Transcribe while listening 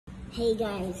Hey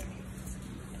guys,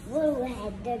 we're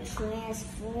at the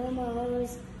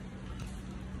Transformers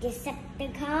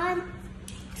Decepticon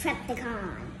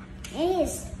Trapticon. It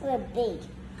is really big.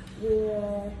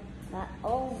 You got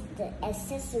all the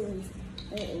accessories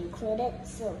included.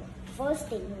 So first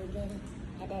thing we're gonna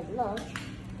have a look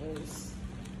is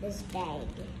this bag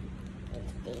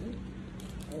thing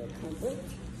comes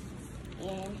with,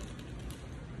 and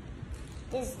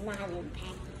this is not in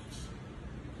package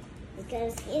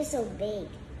because it's so big,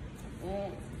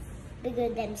 bigger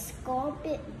than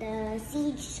Scorpion, the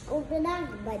Siege Scorpion,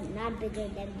 but not bigger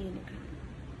than Unicorn.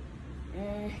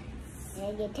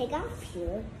 And you take off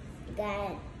here, you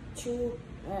got two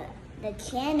the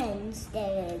cannons that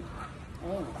are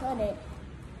included.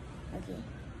 Okay,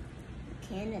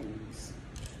 cannons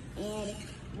and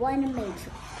one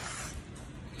matrix.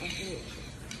 Okay.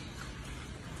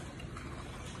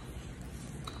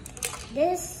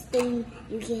 This thing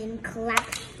you can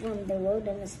collect from the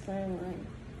wilderness farm one.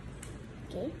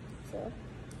 Okay, so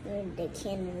the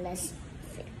cannon, let's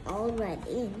fit all right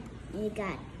in. You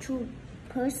got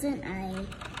two-person. I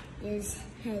just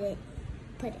had it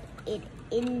put it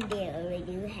in there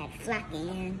already. You had flat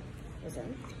and this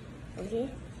one. Okay,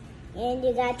 and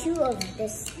you got two of the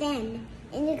stand,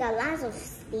 and you got lots of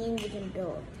stands you can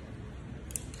build,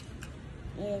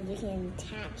 and you can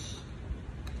attach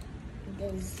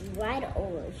this right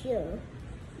over here,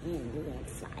 and you can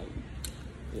fly.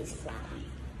 He's flying.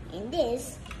 And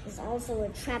this is also a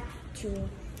trap to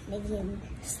make him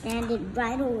stand it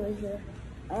right over here.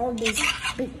 All this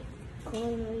big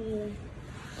corner here.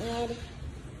 And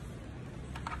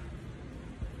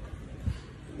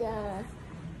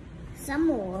some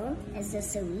more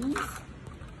accessories.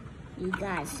 You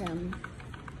got some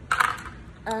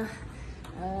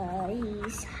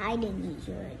he's hiding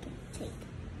here. I can take.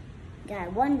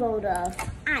 Got one roll of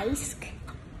ice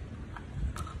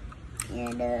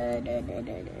and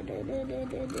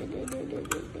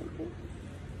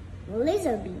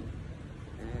laser beam.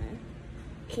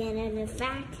 Cannon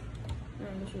effect.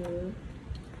 You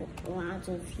put lots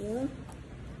of here.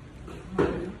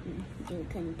 You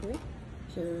can put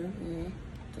here.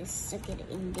 Just suck it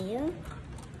in there,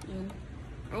 and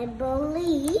I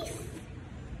believe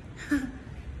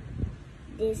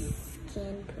this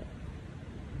can put.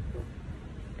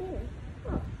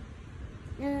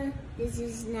 This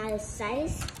is not a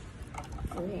size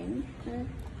for him.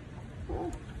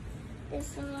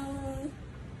 There's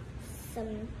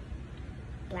some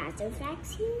blaster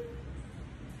facts here,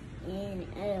 and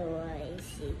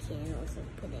otherwise you can also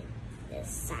put it this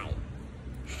side.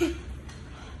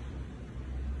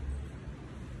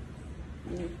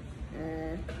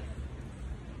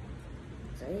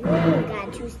 So here we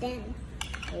got two stands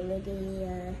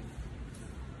already.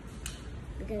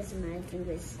 Because my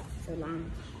fingers so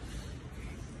long.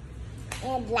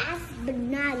 And last but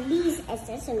not least,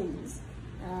 accessories.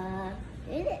 Here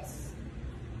it is.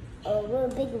 A real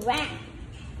big ram.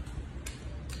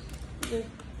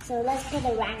 So let's put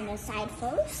the ram aside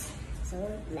first. So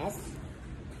let's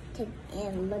take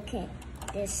and look at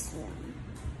this one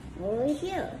over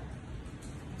here.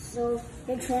 So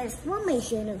the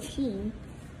transformation of him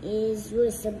is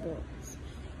really simple.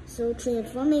 So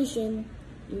transformation,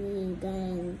 you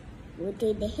can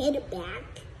rotate the head back,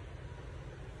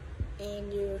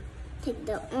 and you take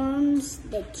the arms,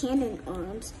 the cannon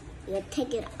arms, you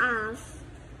take it off,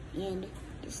 and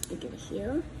you stick it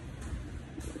here.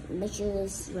 Make sure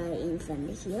it's right in front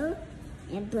of here,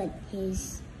 and put the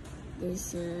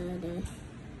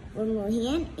one more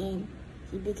hand, and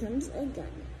he becomes a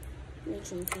gun. Make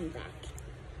sure you come back.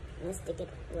 Let's stick it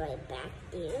right back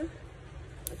there.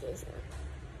 Okay, so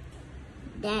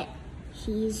that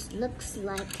he looks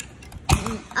like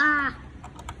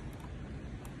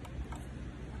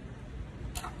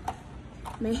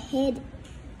my head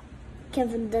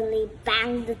confidently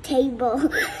banged the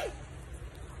table.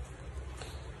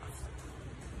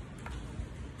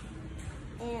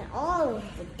 And all of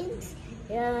the things,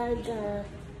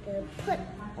 put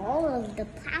all of the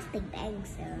plastic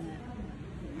bags on.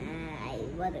 I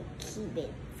want to keep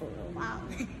it for a while.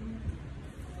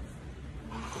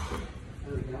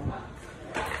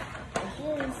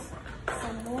 Here's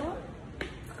some more.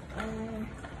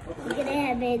 We're gonna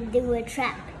have it do a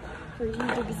trap for you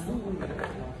to see.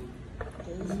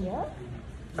 Okay, here.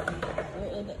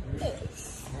 It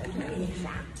is. Okay,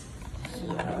 trap.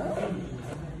 Here.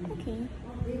 Okay.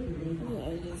 Yeah,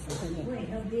 just put it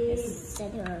in the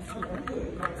center of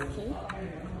here. Okay.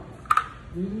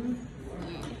 And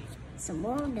some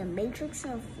more of the matrix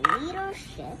of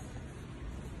leadership.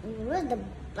 And where's the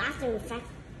blaster effect?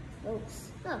 Oh,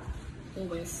 here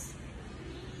it is.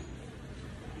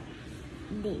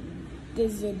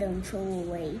 This you don't throw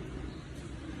away.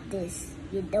 This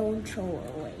you don't throw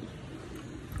away.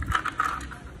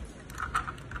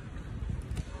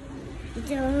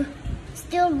 So,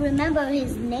 still remember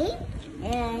his name?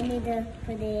 And I need to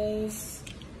put this.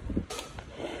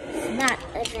 It's not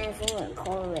a Transformer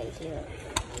car right here.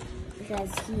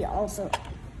 Because he also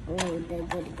the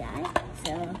good guy.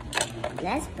 So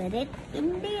let's put it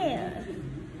in there.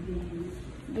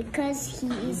 Because he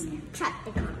is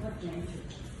trapticon.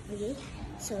 Okay,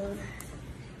 so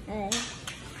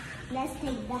let's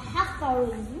take the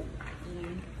huffer.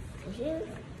 And here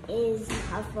is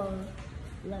huffer.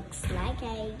 Looks like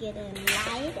I get a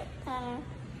light.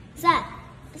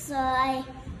 So I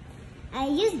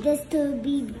use this to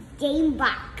be game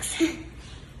box.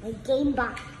 A game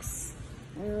box.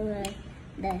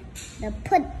 The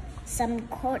put some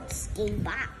quartz game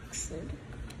box.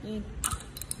 And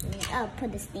I'll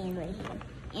put the stand right here.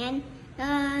 And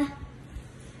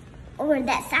over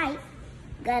that side,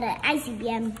 got an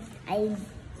ICBM.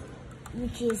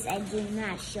 Which is I did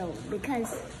not show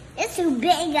because it's too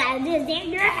big.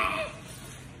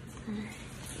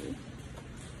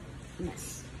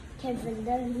 Yes. Careful,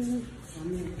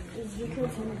 if you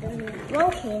don't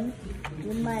broken,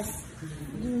 you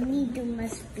need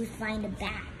to find the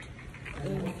back. If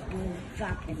you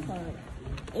drop the pole.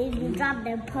 If you drop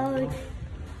the pole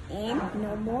and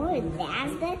no more,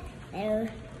 that's the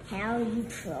how you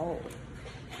throw.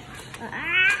 No,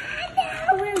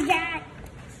 where's that?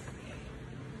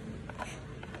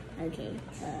 Okay,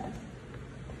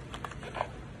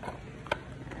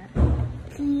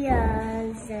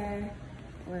 here's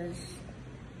was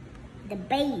the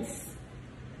base.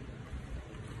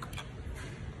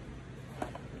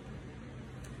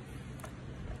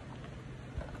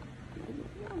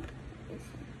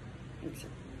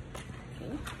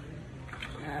 Okay.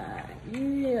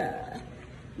 Yeah,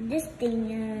 this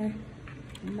thing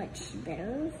much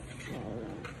better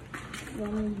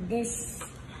from this.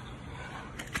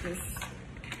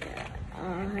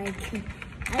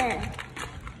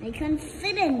 I can't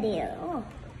fit in there. Oh,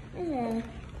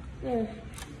 there's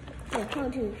how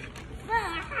to.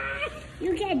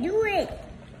 You can't do it.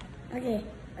 Okay.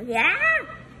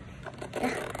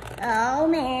 Oh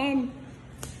man,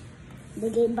 the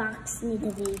game box needs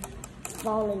to be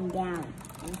falling down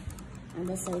on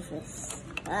the surface.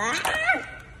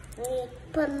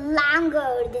 Put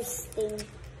longer this thing.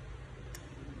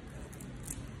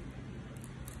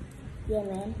 Yeah,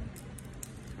 man.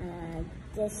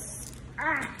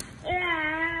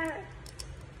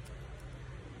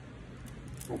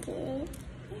 Okay.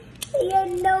 Yeah,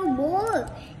 no more.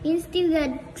 You still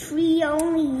got 3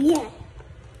 only. Yeah.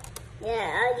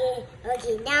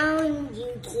 Okay. Now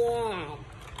you can.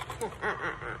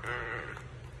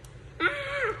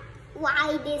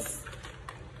 Why this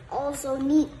also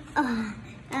need?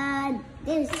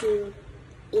 There's 2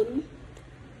 in.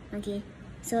 Okay.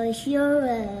 So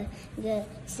here,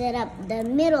 set up the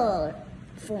middle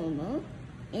former,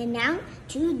 and now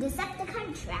to the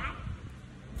Decepticon track.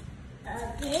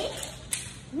 Okay,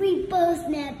 Reaper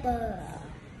Snapper.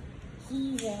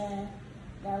 He's the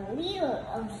leader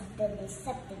of the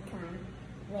Decepticon.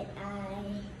 When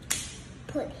I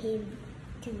put him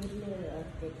to the leader of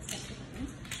the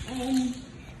Decepticons, and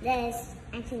let's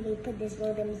actually put this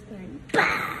golden gun.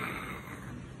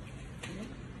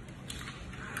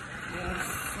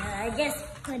 I just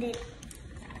put it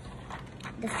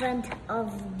the front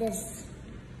of this,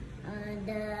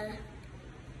 the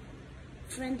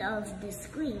front of the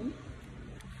screen.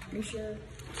 Make sure you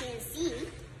can see.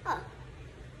 Oh,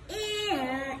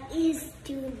 air is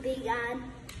too big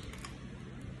on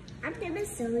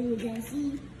Optimus, so you can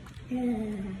see.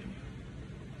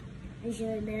 Make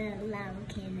sure the lava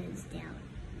cannon is down.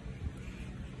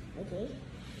 Okay.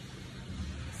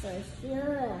 So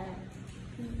here.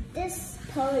 This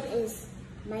part is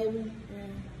my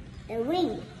the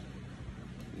ring.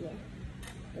 Yeah,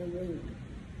 the ring.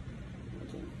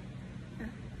 Okay.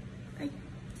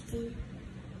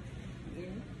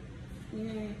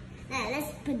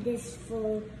 Let's put this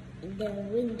for the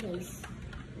ring case.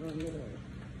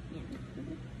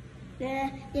 Yeah.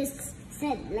 Just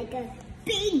set like a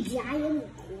big giant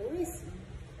chorus.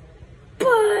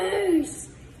 Burst.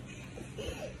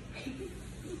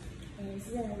 It's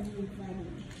really funny.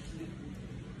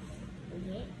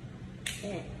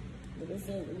 Okay. Because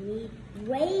we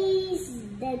raise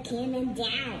the cannon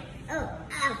down. Ow!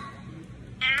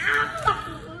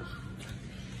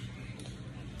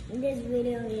 This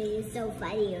video is so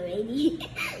funny already.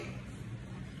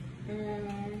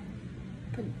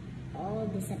 Put all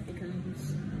Decepticons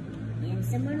and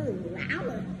some little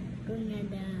lava going at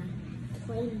the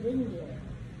plane ring here.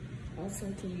 also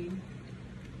can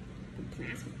do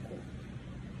plastic core.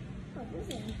 Oh, what's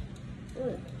that?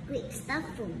 Oh, great stuff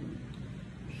for me.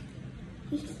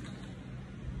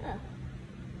 Oh,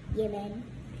 yeah, man.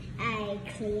 I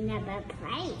clean up a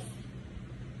place.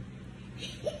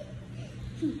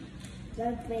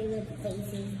 Your favorite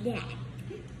face is that.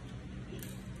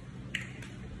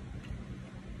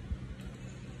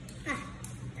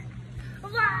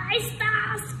 Why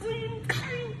star screen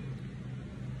coming?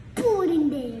 Put in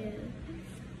there.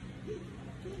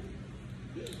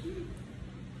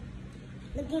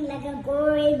 Looking like a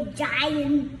gory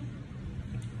giant.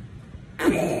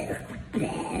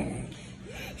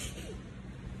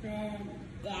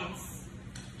 That's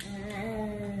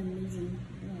amazing.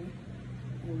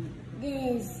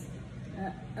 This,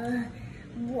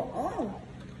 whoa.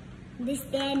 This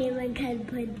anyone can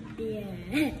put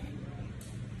there.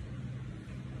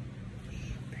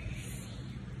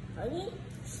 Okay,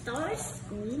 star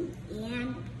screen,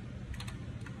 and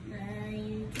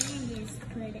you can just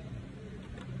put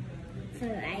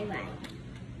fur eye ride.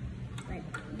 But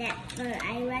that fur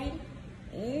eye ride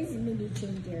is mini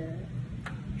changer.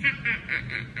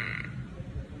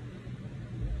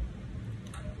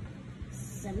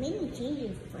 So mini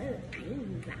changer fur eye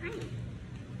ride.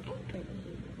 I put it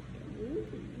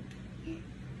here.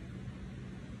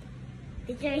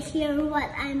 Did you hear what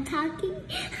I'm talking?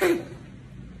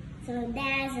 So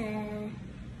that's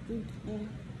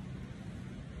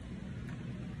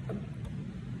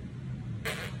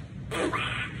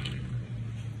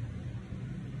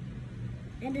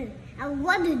I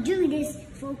want to do this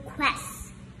for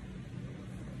quests.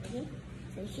 Okay,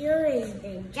 so here is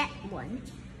the jet one.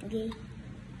 Okay,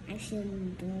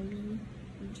 actually,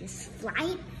 we just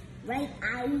fly right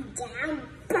out down.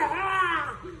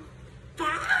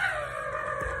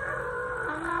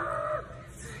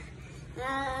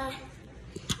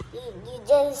 You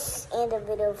just end the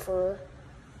video for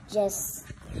just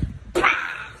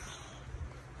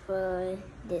for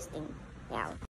this thing now.